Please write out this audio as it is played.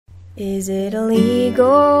Is it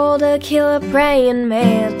illegal to kill a praying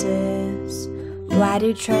mantis? Why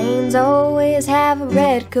do trains always have a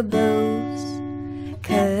red caboose?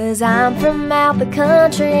 'Cause I'm from out the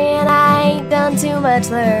country and I ain't done too much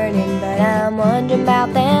learning, but I'm wondering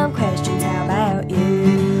about them questions. How about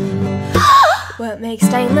you? What makes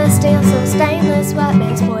stainless steel so stainless? What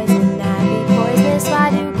makes poison ivy poisonous? Why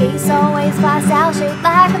do geese always fly south shaped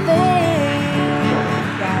like a fish?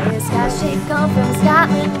 Why is Scotch Tape come from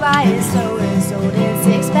Scotland? Why is soda sold in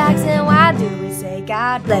 6-packs? And why do we say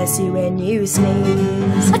God bless you when you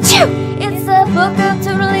sneeze? Achoo! It's a book of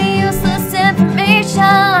totally useless information.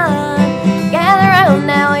 Gather round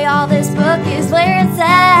now, y'all, this book is where it's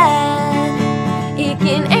at. It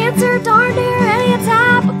can answer darn near any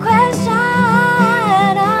type of question.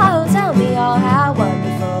 Oh, tell me all, how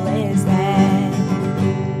wonderful is that?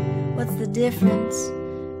 What's the difference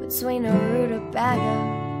between a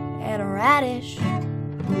rutabaga and a radish?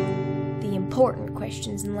 The important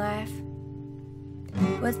questions in life.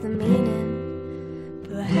 What's the meaning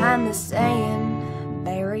behind the saying,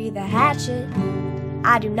 bury the hatchet?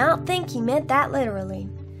 I do not think he meant that literally.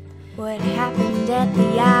 What happened at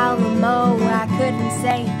the Alamo, I couldn't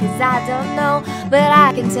say 'cause I don't know, but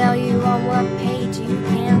I can tell you on what page you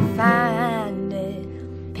can find it.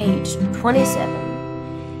 Page 27.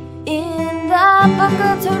 In the book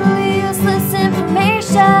of totally useless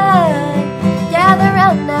information. Gather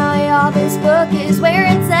round now, y'all, this book is where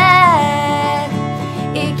it's at.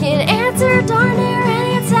 It can answer darn near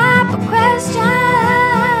any type of question.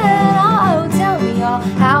 Oh, tell me all,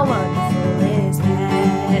 how wonderful is that?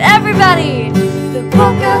 Everybody! The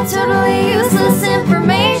book of totally useless